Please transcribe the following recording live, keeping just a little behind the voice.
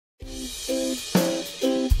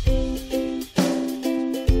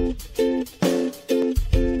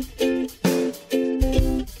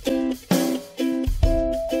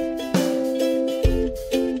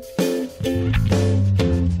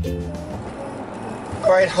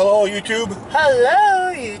Alright, hello YouTube.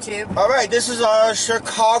 Hello YouTube. Alright, this is our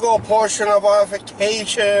Chicago portion of our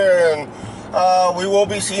vacation. We will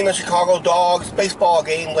be seeing the Chicago Dogs baseball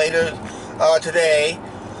game later today.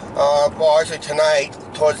 Well, actually tonight,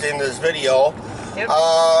 towards the end of this video. Yep.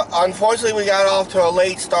 Unfortunately, we got off to a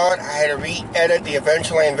late start. I had to re-edit the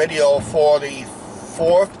Adventureland video for the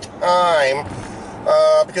 4th time.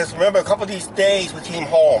 Because remember, a couple of these days we came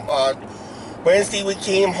home. Wednesday we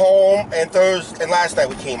came home, and Thursday and last night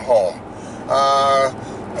we came home.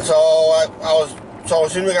 So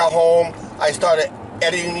as soon as we got home, I started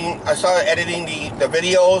editing the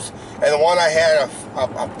videos, and the one I had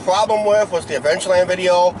a problem with was the Adventureland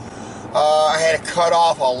video. I had to cut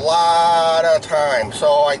off a lot of time,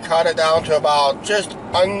 so I cut it down to about just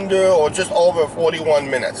under or just over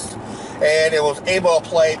 41 minutes, and it was able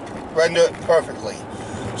to render perfectly.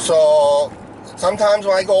 So sometimes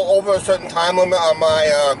when I go over a certain time limit on my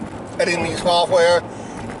editing software,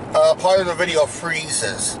 part of the video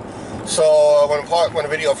freezes. So when the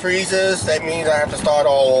video freezes, that means I have to start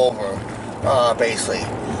all over, basically.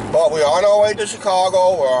 But we're on our way to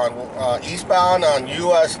Chicago. We're on eastbound on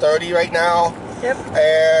US 30 right now. Yep.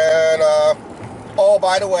 And oh,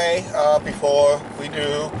 by the way, before we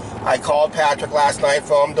do, I called Patrick last night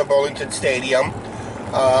from the Burlington Stadium.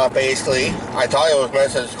 Basically, I thought it was a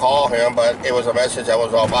message to call him, but it was a message that was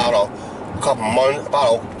about a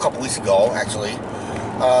couple weeks ago, actually.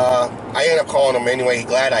 I ended up calling him anyway.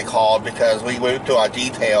 Glad I called because we went through our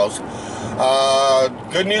details.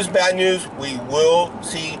 Good news, bad news. We will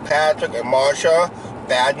see Patrick and Marsha.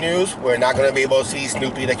 Bad news, we're not going to be able to see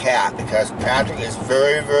Snoopy the cat because Patrick is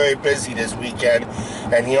very, very busy this weekend,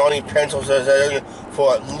 and he only pencils us in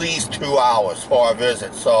for at least 2 hours for our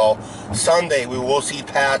visit. So Sunday we will see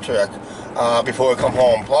Patrick before we come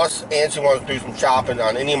home. Plus, Angie wants to do some shopping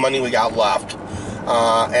on any money we got left,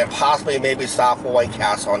 and possibly maybe stop for White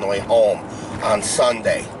Castle on the way home on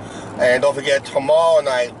Sunday. And don't forget, tomorrow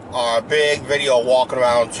night, our big video walking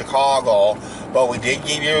around Chicago, but we did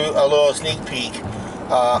give you a little sneak peek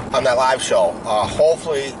on that live show.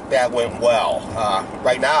 Hopefully that went well.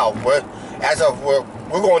 Right now, we're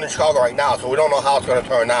going to Chicago right now, so we don't know how it's going to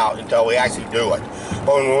turn out until we actually do it.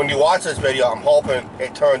 But when you watch this video, I'm hoping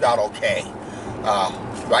it turned out okay.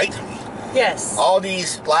 Right? Yes. All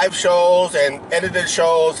these live shows and edited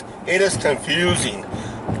shows, it is confusing.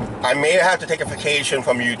 I may have to take a vacation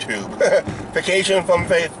from YouTube. Vacation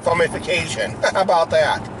from a vacation. How about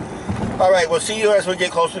that? Alright, we'll see you as we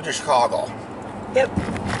get closer to Chicago. Yep.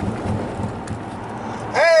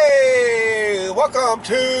 Hey! Welcome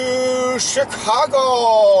to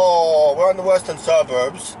Chicago! We're in the western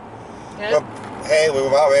suburbs. Yep. Hey, we're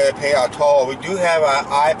about ready to pay our toll. We do have our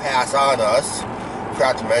iPass on us.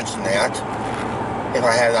 Forgot to mention that. If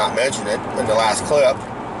I had not mentioned it in the last clip.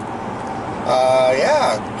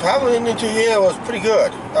 Yeah, traveling into here was pretty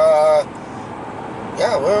good.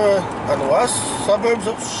 Yeah, we're on the west suburbs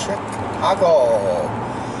of Chicago,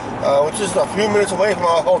 which is a few minutes away from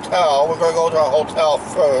our hotel. We're going to go to our hotel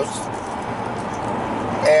first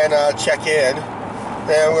and check in.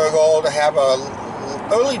 Then we're going to go to have an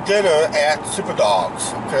early dinner at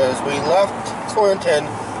Superdawgs because we left Clinton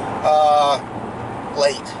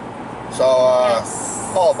late. So, yes.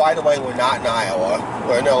 Oh, by the way, we're not in Iowa.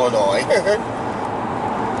 We're in Illinois.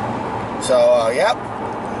 So, yep.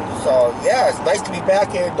 So, yeah, it's nice to be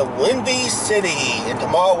back in the Windy City. And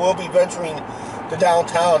tomorrow we'll be venturing the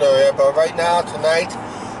downtown area. But right now, tonight,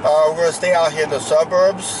 we're going to stay out here in the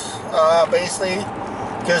suburbs, basically.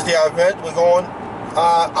 Because the event we're going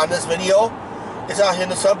on this video is out here in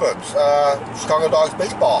the suburbs. Chicago Dogs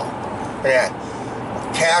baseball. Yeah.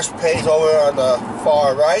 Cash pays over on the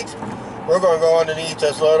far right. We're going to go underneath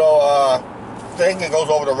this little thing that goes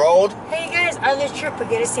over the road. Hey guys, on this trip we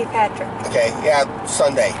get to see Patrick. Okay, yeah,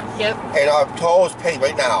 Sunday. Yep. And our toll is paid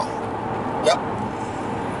right now. Yep.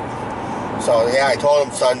 So yeah, I told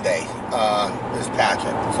him Sunday is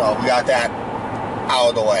Patrick. So we got that out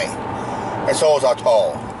of the way. And so is our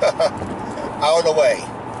toll. Out of the way.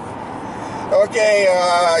 Okay,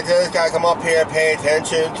 I just got to come up here and pay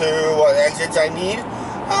attention to what exits I need.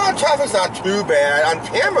 Traffic's not too bad. On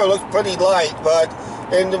camera, it looks pretty light, but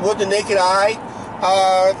with the naked eye,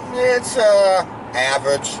 it's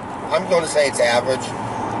average. I'm going to say it's average.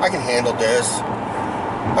 I can handle this.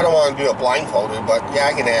 I don't want to do it blindfolded, but yeah,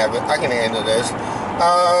 I can handle this.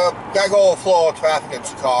 Gotta go with the flow of traffic in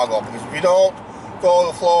Chicago, because if you don't go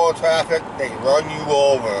with the flow of traffic, they run you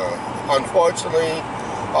over. Unfortunately,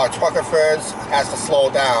 our trucker friends has to slow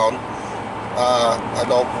down. I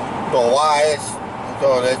don't know why.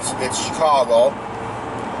 It's Chicago,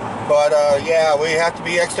 but yeah, we have to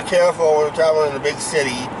be extra careful when we're traveling in a big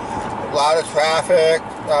city. a lot of traffic.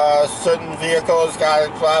 Certain vehicles got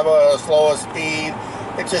to drive at a slower speed.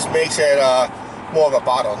 It just makes it more of a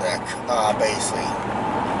bottleneck, basically.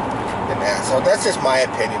 So that's just my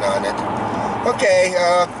opinion on it. Okay,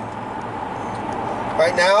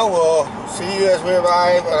 right now we'll see you as we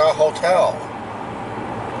arrive at our hotel.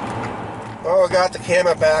 Well, we got the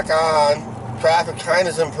camera back on. Traffic kind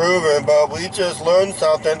of is improving, but we just learned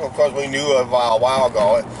something. Of course, we knew it a while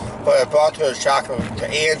ago, but it brought to a shocker to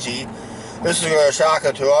Angie. This is going to shock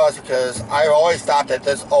her to us because I always thought that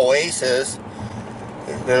this oasis,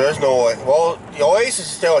 there is no, well, the oasis is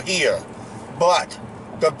still here, but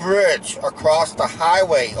the bridge across the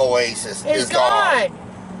highway oasis is gone.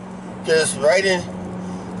 Just right in,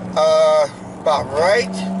 about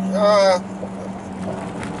right,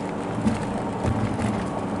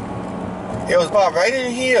 it was about right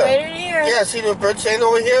in here. Right in here. Yeah, see the bridge saying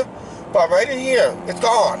over here? About right in here. It's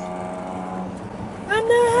gone. What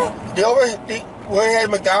the heck? We had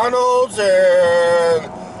McDonald's and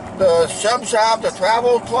the shop, the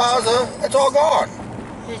travel plaza. It's all gone.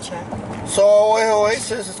 Good check. So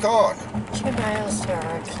Oasis is gone. 2 miles to our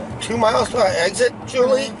exit. 2 miles to our exit,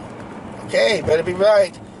 Julie? Okay, better be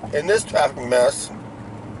right in this traffic mess.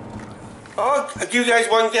 Oh, do you guys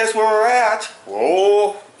want to guess where we're at?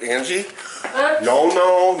 Whoa, Angie. No.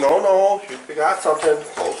 You forgot something.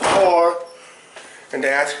 Close the door. And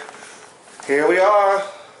that, here we are.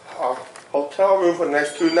 Our hotel room for the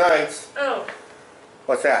next 2 nights. Oh.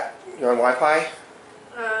 What's that? You on Wi-Fi?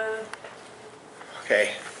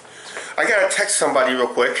 Okay. I gotta text somebody real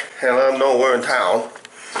quick and let them know we're in town.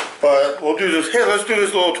 But we'll do this. Here, let's do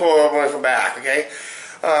this little tour from back, okay?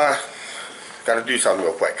 Gotta do something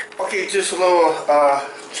real quick. Okay, just a little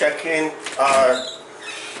check-in.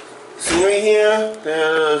 Scenery here.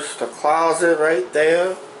 There's the closet right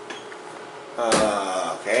there.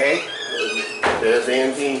 Okay. There's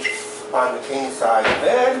Angie on the king size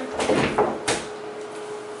bed.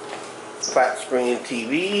 Flat screen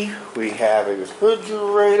TV. We have a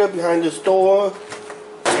refrigerator behind this door.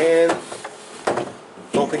 And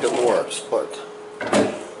don't think it works, but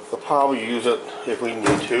we'll probably use it if we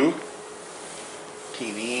need to.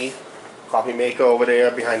 TV. Coffee maker over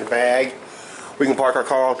there behind the bag. We can park our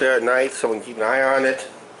car out there at night so we can keep an eye on it.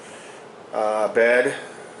 Bed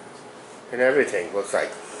and everything. Looks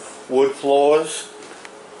like wood floors.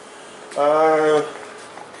 I'm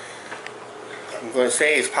going to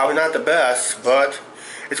say it's probably not the best, but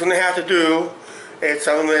it's going to have to do. It's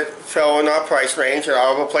something that fell in our price range.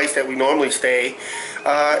 Out of a place that we normally stay,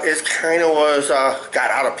 it kind of was got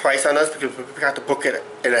out of price on us because we forgot to book it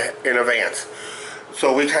in advance.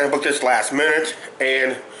 So we kind of booked this last minute,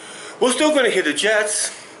 and we're still going to hit the Jets.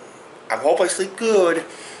 I hope I sleep good.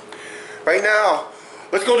 Right now,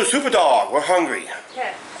 let's go to Superdawg. We're hungry.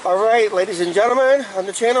 Okay. Alright, ladies and gentlemen, on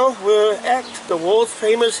the channel, we're at the world's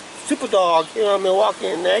famous Superdawg here on Milwaukee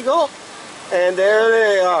and Nagle. And there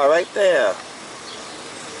they are, right there.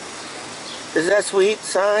 Is that sweet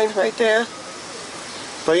sign right there?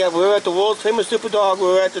 But yeah, we're at the world's famous Superdawg.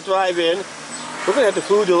 We're at the drive-in. We're going to have the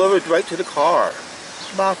food delivered right to the car.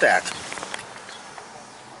 How about that?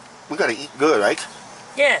 We got to eat good, right?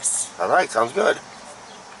 Yes. Alright, sounds good.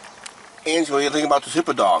 Angie, what do you think about the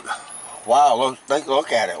Superdawg? Wow,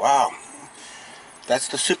 look at it. Wow. That's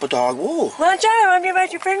the Superdawg. Woo. Well, John, want me to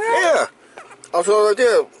bite your finger? Yeah. Also right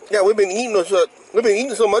there. Yeah, we've been eating so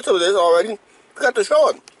much of this already. Forgot to show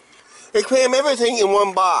it. They cram everything in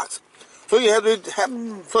one box. So you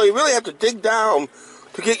so you really have to dig down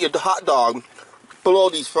to get your hot dog below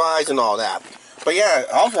these fries and all that. But yeah,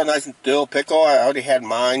 also a nice dill pickle. I already had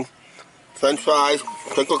mine. French fries,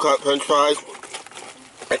 pickle cut French fries.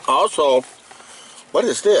 And also, what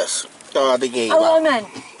is this? They gave a lemon.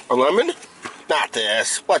 A lemon? Not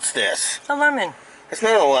this. What's this? A lemon. It's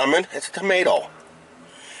not a lemon. It's a tomato.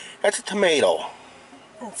 That's a tomato.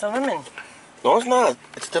 It's a lemon. No, it's not.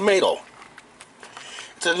 It's a tomato.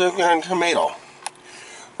 It's a different tomato.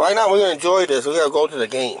 Right now, we're going to enjoy this. We're going to go to the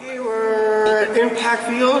game. Okay, we're at Impact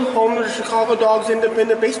Field, home to the Chicago Dogs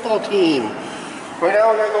independent baseball team. Right now,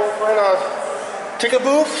 we're going to go find our ticket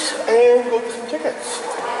booths and go get some tickets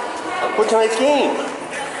for tonight's game.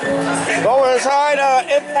 Going inside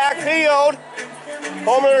Impact Field,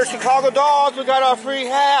 home of the Chicago Dogs. We got our free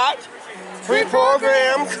hat, free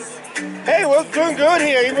programs. Hey, we're doing good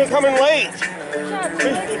here, even coming late.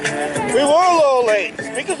 We were a little late.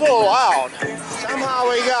 Speaker's a little loud. Somehow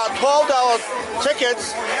we got $12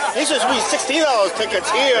 tickets. These used to be $16 tickets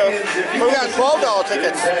here. But we got $12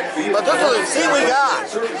 tickets. But this is the seat we got.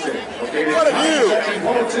 What a view.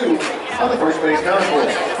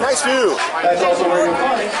 Nice view.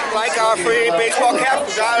 Like our free baseball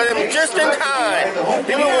caps, we got them just in time.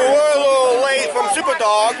 Even when we were a little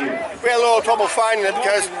Superdawg. We had a little trouble finding it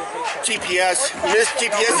because this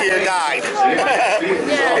GPS here died.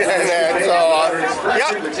 And so,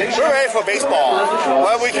 yep, we're ready for baseball.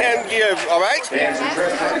 What we can give, all right?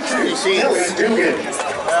 You see,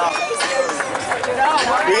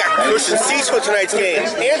 we got cushion seats for tonight's game.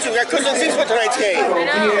 Angie, we got cushion seats for tonight's game.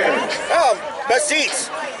 Oh, best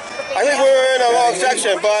seats. I think we're in a wrong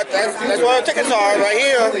section, but that's where the tickets are, right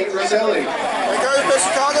here. Because the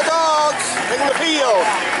Chicago Dogs taking the field.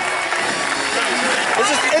 This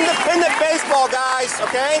is independent baseball, guys,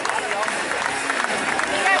 okay?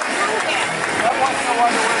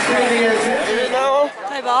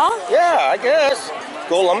 Play ball? Yeah, I guess.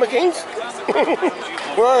 Go Lumber Kings?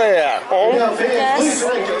 Where are they at? Home? Yes.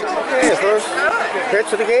 Okay, first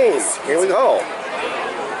pitch of the game. Here we go.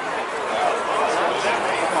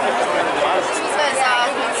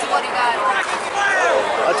 What do you got?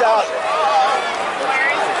 Watch out.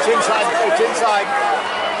 It's inside. It's inside.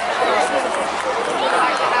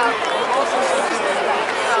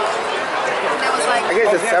 I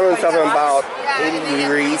guess it's 77 about 80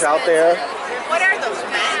 degrees out there. What are those,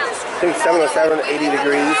 man? I think 77, 80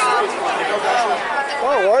 degrees.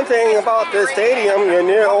 Well, one thing about this stadium, you're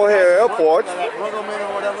near O'Hare Airport.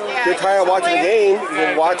 If you're tired of watching the game, you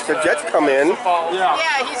can watch the Jets come in.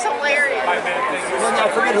 Yeah, he's hilarious. I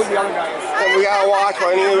forget who the other guy is. And we gotta watch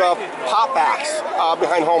for any pop backs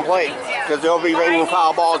behind home plate, because they'll be raining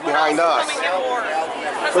foul balls behind us.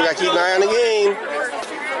 So we gotta keep an eye on the game.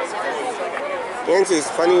 And it's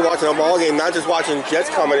funny watching a ball game, not just watching Jets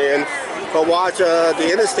coming in, but watch the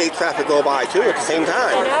interstate traffic go by too at the same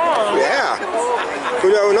time. Yeah. We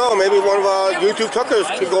never know, maybe one of our YouTube tuckers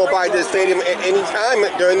could go by this stadium at any time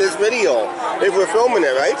during this video, if we're filming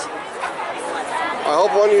it, right? I hope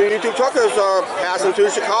one of your YouTube truckers are passing through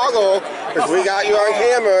Chicago, because we got you on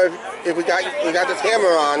camera. If we got this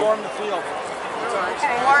camera on. More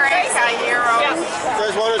anti-heroes.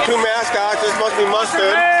 There's one or two mascots. This must be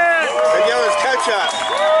mustard, and the other's ketchup.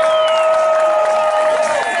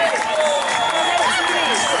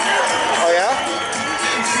 Oh yeah?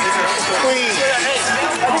 Squeeze.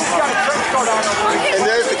 And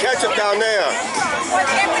there's the ketchup down there.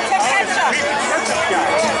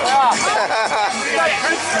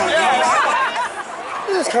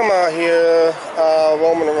 Just come out here,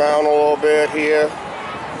 roaming around a little bit here.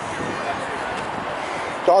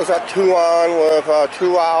 Dogs got 2 on with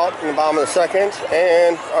 2 out in the bottom of the second,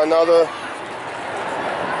 and another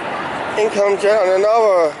income jet on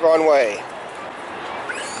another runway.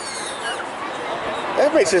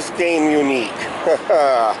 That makes this game unique.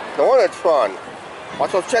 No wonder it's fun.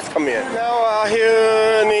 Watch those jets come in. Now out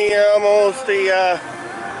here in the almost the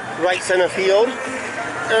right center field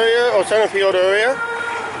area, or center field area.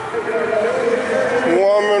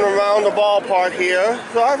 Warming around the ballpark here.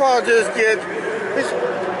 So I thought I'd just get,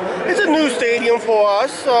 it's a new stadium for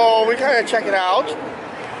us, so we kind of check it out.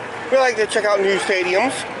 We like to check out new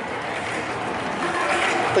stadiums.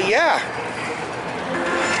 But yeah.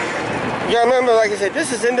 You gotta remember, like I said,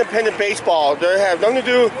 this is independent baseball. They have nothing to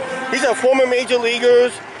do, these are former major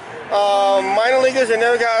leaguers, minor leaguers that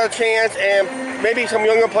never got a chance, and maybe some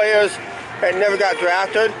younger players that never got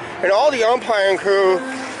drafted. And all the umpiring crew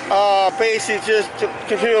basically just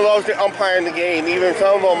continue to love the umpiring the game. Even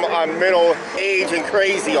some of them are middle age and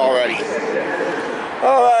crazy already.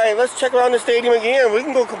 Alright, let's check around the stadium again. We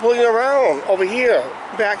can go completely around over here,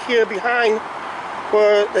 back here behind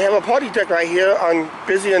where they have a party deck right here on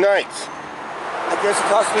busier nights. I guess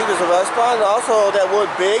across the street is a restaurant, and also that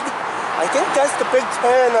word big. I think that's the Big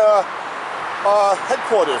Ten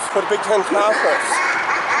headquarters for the Big Ten Conference.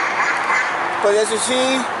 But as you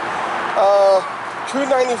see,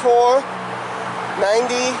 294,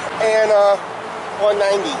 90, and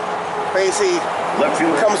 190 basically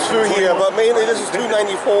comes through here. But mainly this is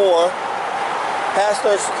 294. Past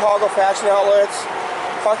the Chicago fashion outlets.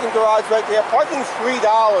 Parking garage right there. Parking's $3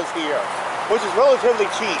 here, which is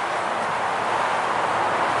relatively cheap.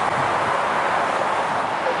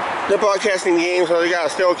 They're broadcasting the game, so they got a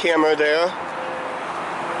still camera there.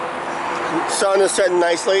 Sun is setting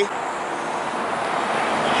nicely.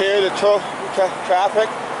 Here, the traffic.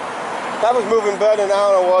 That was moving better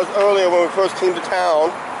now than it was earlier when we first came to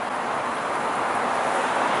town.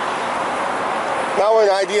 Now we're in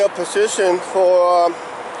an ideal position for,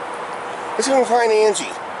 let's see if we can find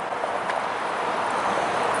Angie.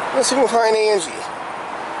 Let's see if we can find Angie.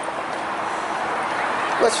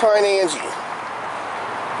 Let's find Angie.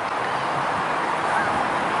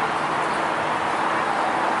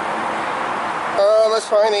 Let's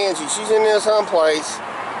find Angie. She's in there someplace.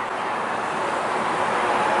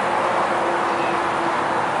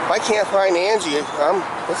 I can't find Angie.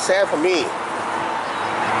 That's sad for me.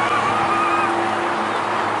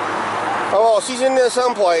 Oh, she's in there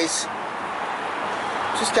someplace.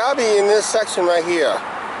 She's gotta be in this section right here.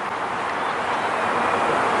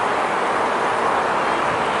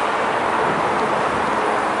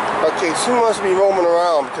 Okay, she must be roaming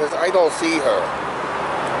around because I don't see her.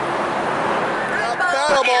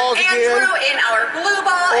 Battle balls again. Andrew in our blue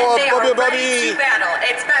ball, and they are ready to battle.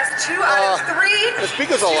 It's best 2 out of 3. The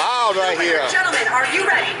speakers are loud right here. Gentlemen, are you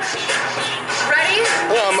ready? Ready?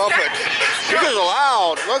 Yeah, I'm up it. Speakers are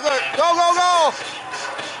loud. Look at, go, go, go!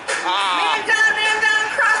 Man down,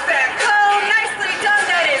 crossback. Oh, nicely done.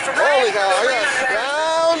 That is right. Holy cow, I got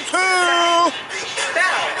round 2.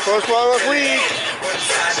 Battle. First one was weak.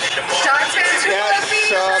 Dogs fans who want to be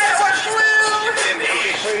red or blue.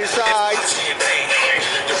 Pretty sides.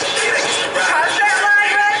 Cross that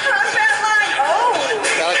line, red. Cross that line. Oh.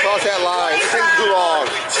 Gotta cross that line. It takes too long.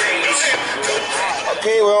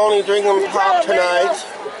 Okay, we're only drinking pop tonight.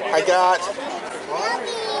 I got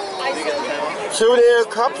souvenir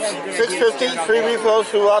cups, $6.50, free refills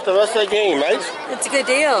throughout the rest of the game, right? It's a good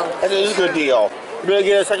deal. That is a good deal. You better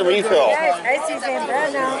get a second refill. Yeah, I see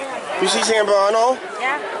Zambrano. You see Zambrano?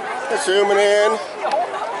 Yeah. Let's zoom it in.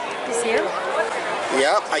 You see him?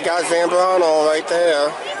 Yep, I got Zambrano right there.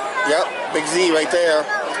 Yep, big Z right there.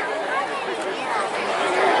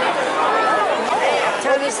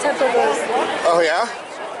 Tony's Temple goes. Oh yeah?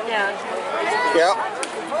 Yeah. Yep.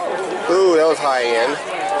 Ooh, that was high end.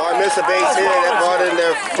 Oh, I missed a base hit. That brought in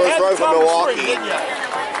their first run from Milwaukee.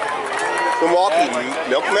 Milwaukee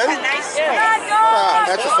Milkmen? Ah,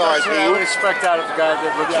 that's a sorry I team. would expect out of the guy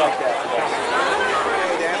that looks like that.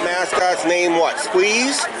 That mascot's name what?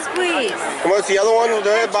 Squeeze? Squeeze. And what's the other one with the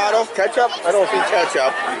red bottle? Ketchup? I don't see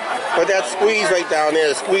ketchup. But that's Squeeze right down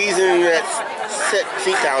there. Squeeze in that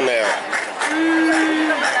seat down there.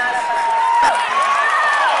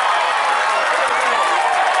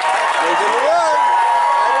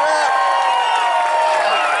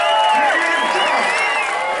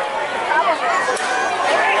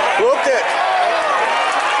 Whooped it.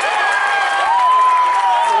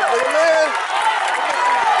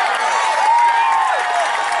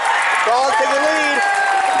 Dogs take the lead.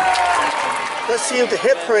 Let's see if the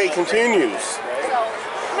hit parade continues.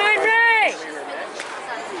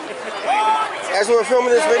 As we were filming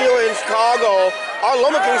this video in Chicago, our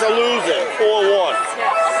Lumberkings are losing 4-1.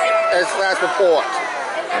 As last report.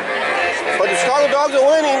 But the Chicago Dogs are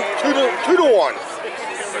winning 2-1.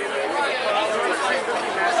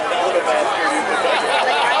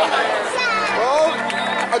 Well,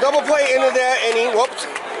 a double play into that inning. Whoops.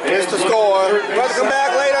 Missed the score. We'll have to come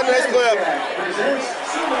back later on the next clip.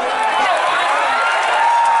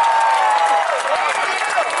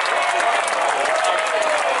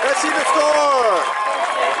 Let's see the score.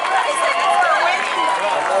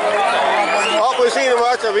 Oh, we're seeing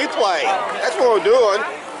watch the replay. That's what we're doing.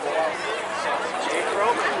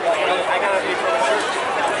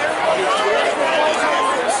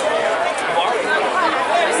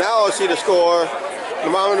 Now let's see the score. The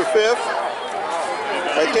bottom of the 5th.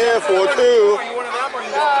 Right there, 4-2.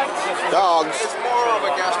 Dogs.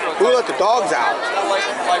 Who let the dogs out?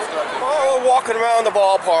 Well, we're walking around the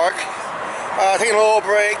ballpark. Taking a little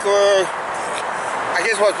break. I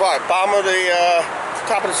guess what, bottom of the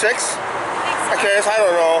top of the 6th? I guess, I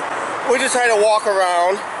don't know. We decided to walk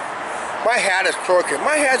around. My hat is crooked.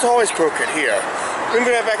 My hat's always crooked here. Let me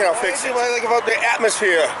be right back and I'll fix it. What I like about the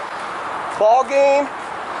atmosphere. Ball game,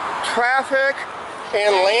 traffic,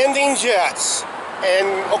 and landing jets. And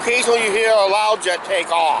occasionally you hear a loud jet take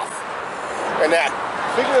off. And that.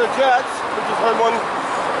 Speaking of the jets, we just heard one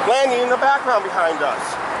landing in the background behind us.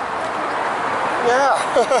 Yeah.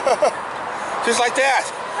 Just like that.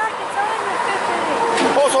 Look, it's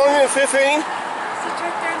only Oh, it's only in the 5th inning. the 5th inning? It's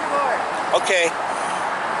right there in the board. Okay.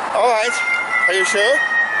 Alright. Are you sure?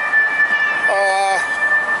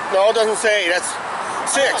 No, it doesn't say. That's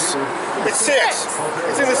 6. It's 6.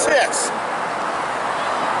 It's in the 6th.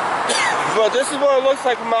 But this is what it looks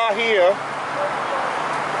like from out here.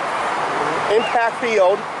 Impact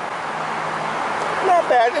Field. Not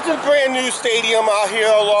bad. It's a brand new stadium out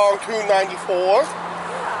here along 294.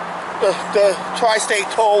 The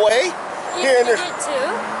Tri-State Tollway. Easy to get to.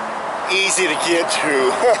 Easy to get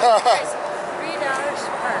to. $3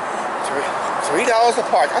 a park. $3 a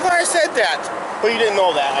park. I thought I said that. But you didn't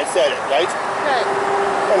know that. I said it, right? Good.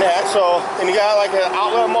 And that, so, and you got like an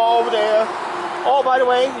outlet mall over there. Oh, by the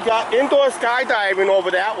way, you got indoor skydiving over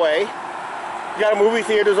that way. You got a movie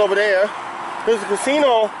theaters over there. There's a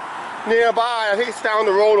casino nearby. I think it's down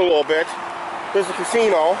the road a little bit. There's a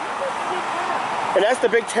casino. And that's the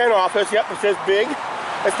Big Ten office. Yep, it says big.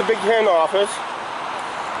 That's the Big Ten office.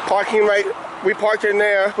 Parking right, we parked in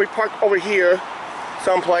there. We parked over here.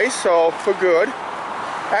 someplace, so we're good.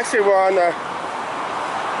 Actually, we're on the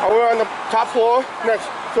top floor, next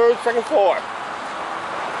second floor.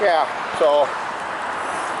 Yeah, so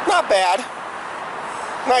not bad.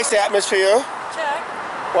 Nice atmosphere. Check.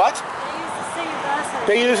 What? They use the same buses.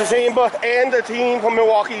 They use the same bus, and the team from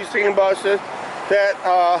Milwaukee use the same buses that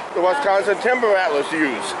the Wisconsin Timber Rattlers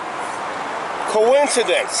use.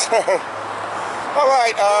 Coincidence. All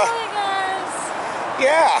right. Hi guys.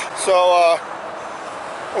 Yeah. So.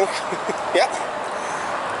 Yep.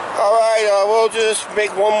 All right. We'll just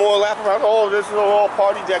make one more lap around. Oh, this is a little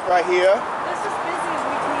party deck right here. This is busy as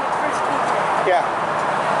we can first keep Yeah.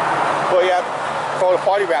 Well, yeah. So the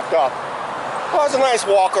party wrapped up. Well, it's a nice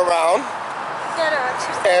walk around. Get our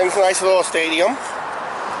exercise. And it's a nice little stadium.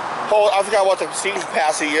 Oh, I forgot what the seating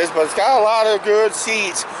capacity is, but it's got a lot of good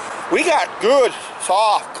seats. We got good,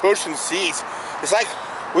 soft, cushioned seats. It's like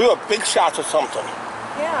we were big shots or something.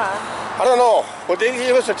 Yeah. I don't know. But they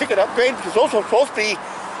gave us a ticket upgrade because those were supposed to be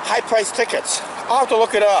high-priced tickets. I'll have to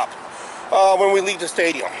look it up when we leave the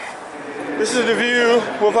stadium. This is the view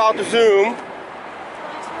without the zoom.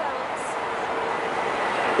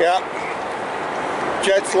 Yeah.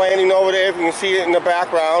 Jets landing over there, if you can see it in the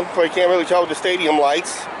background, but you can't really tell with the stadium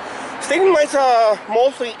lights. Stadium lights are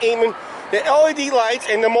mostly aiming, the LED lights,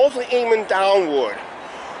 and they're mostly aiming downward.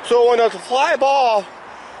 So when the fly ball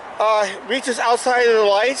reaches outside of the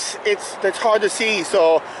lights, it's hard to see.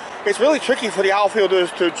 So it's really tricky for the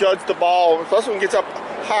outfielders to judge the ball, especially when it gets up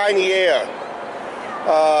high in the air,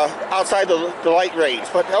 outside the light range.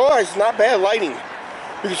 But otherwise, it's not bad lighting.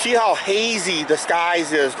 You can see how hazy the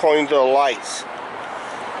skies is according to the lights.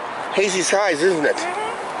 Hazy skies, isn't it?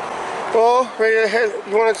 Well, ready to head.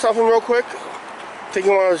 You wanted something real quick?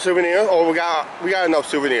 Taking one of the souvenirs? Oh, we got enough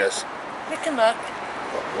souvenirs. We can look.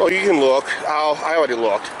 Well, you can look. I already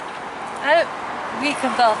looked. We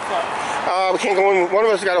can both look. We can't go in. One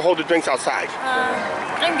of us got to hold the drinks outside.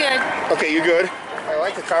 I'm good. Okay, you good? I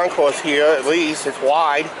like the concourse here. At least it's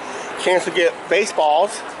wide. Chance to get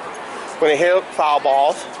baseballs when they hit foul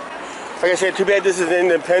balls. Like I said, too bad this is an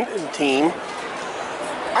independent team.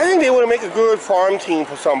 I think they would make a good farm team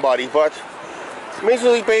for somebody, but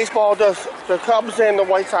Major League Baseball does. The Cubs and the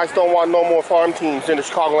White Sox don't want no more farm teams in the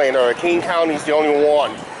Chicagoland area. Kane County's the only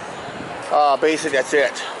one. Basically, that's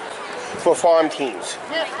it for farm teams.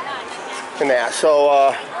 Yep. And that.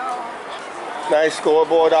 So, nice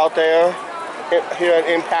scoreboard out there here at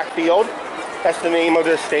Impact Field. That's the name of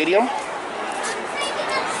this stadium.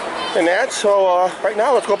 And that. So, right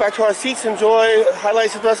now, let's go back to our seats and enjoy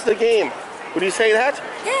highlights of the rest of the game. Would you say that?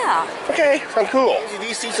 Yeah. Okay, sound cool.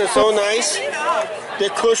 These seats are so nice. They're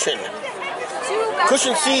cushioned.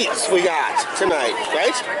 Cushioned seats we got tonight,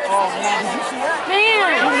 right?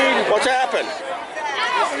 Man. What's happened?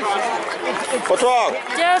 What's wrong?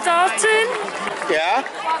 Joe Dalton. Yeah?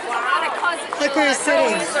 Look where he's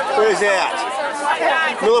sitting. Where's that?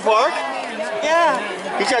 Miller Park? Yeah.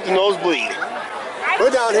 He's got the nosebleed.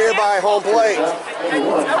 We're down here by home plate.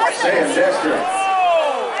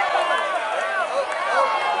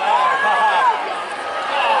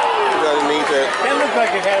 That looked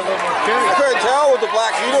like it had a little more I period. couldn't tell with the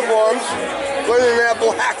black uniforms, but in that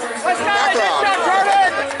black background.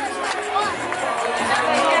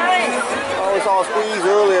 Oh, we saw a squeeze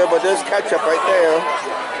earlier, but there's ketchup right there.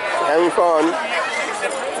 Having fun.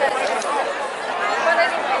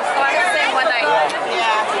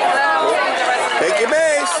 Take your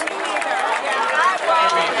base.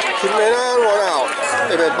 Two men on, one out.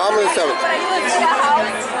 At the bottom of the seventh.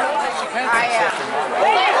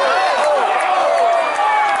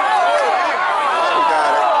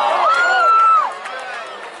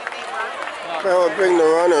 Now we'll bring the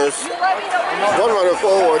runners. One runner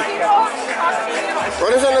forward.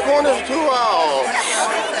 Runners on the corners, 2 outs.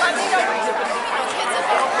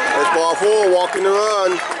 That's ball 4, walking the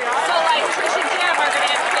run.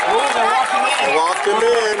 Walked him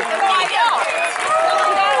in.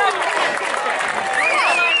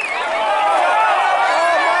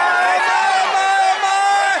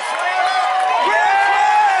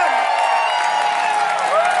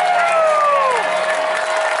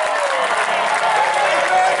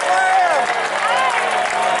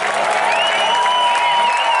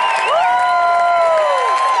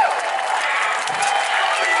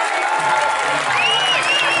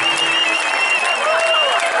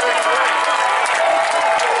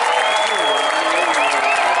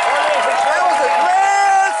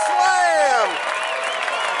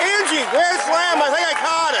 Angie, grand slam. I think I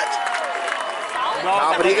caught it.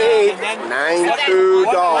 Top of the 8th,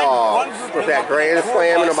 9-2 Dogs with that grand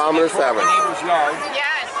slam in the bottom of the 7th.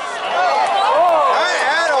 Yes. I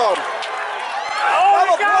had him.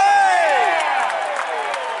 Double play.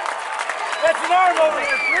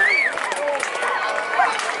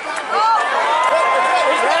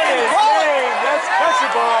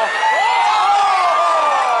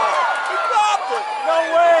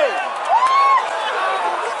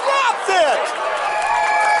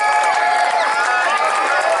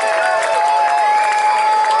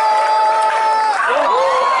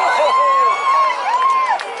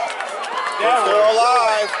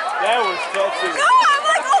 I'm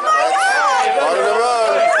like, oh my God. On the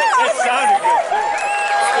run. It sounded good.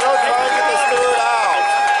 Still trying to get the spirit out.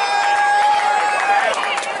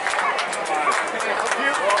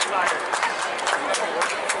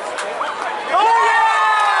 Oh yeah!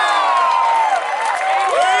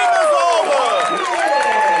 Game is over.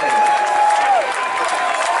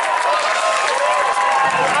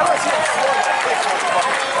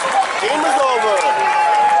 Game is over.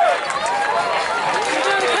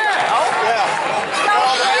 Yeah.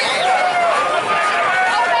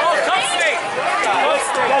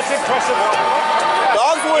 That's impressive.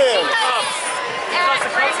 Dogs win.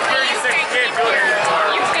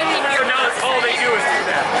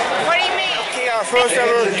 What do you mean? Okay, our first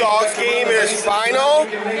ever Dogs game is final.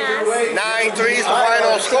 9-3 is the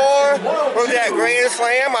final score. We're that Grand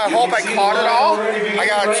Slam. I hope I caught it all. I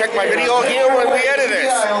gotta check my video again when we edit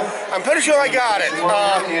this. I'm pretty sure I got it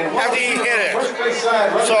after he hit it.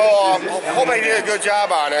 So hope I did a good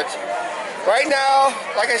job on it. Right now,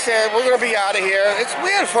 like I said, we're gonna be out of here. We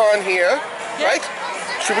had fun here, right?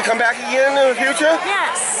 Should we come back again in the future?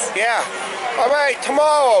 Yes. Yeah. All right,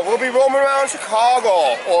 tomorrow we'll be roaming around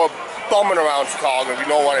Chicago, or bumming around Chicago, if you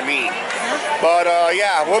know what I mean. But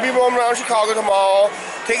yeah, we'll be roaming around Chicago tomorrow,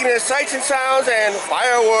 taking in sights and sounds and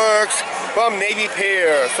fireworks from Navy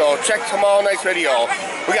Pier. So check tomorrow night's video.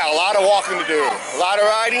 We got a lot of walking to do, a lot of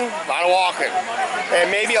riding, a lot of walking, and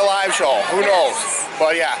maybe a live show. Who knows?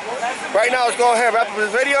 But yeah, right now let's go ahead and wrap up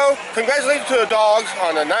this video. Congratulations to the Dogs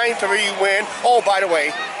on a 9-3 win. Oh, by the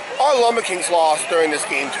way, our Lumber Kings lost during this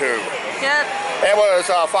game too. Yep. It was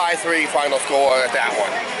a 5-3 final score at that one.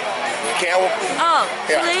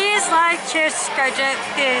 Yeah. Please like, share, subscribe,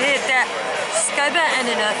 hit that subscribe button and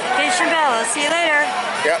the notification bell. I'll see you later.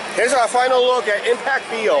 Yep. Here's our final look at Impact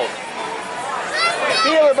Field.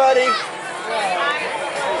 See you, everybody.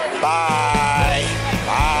 Bye.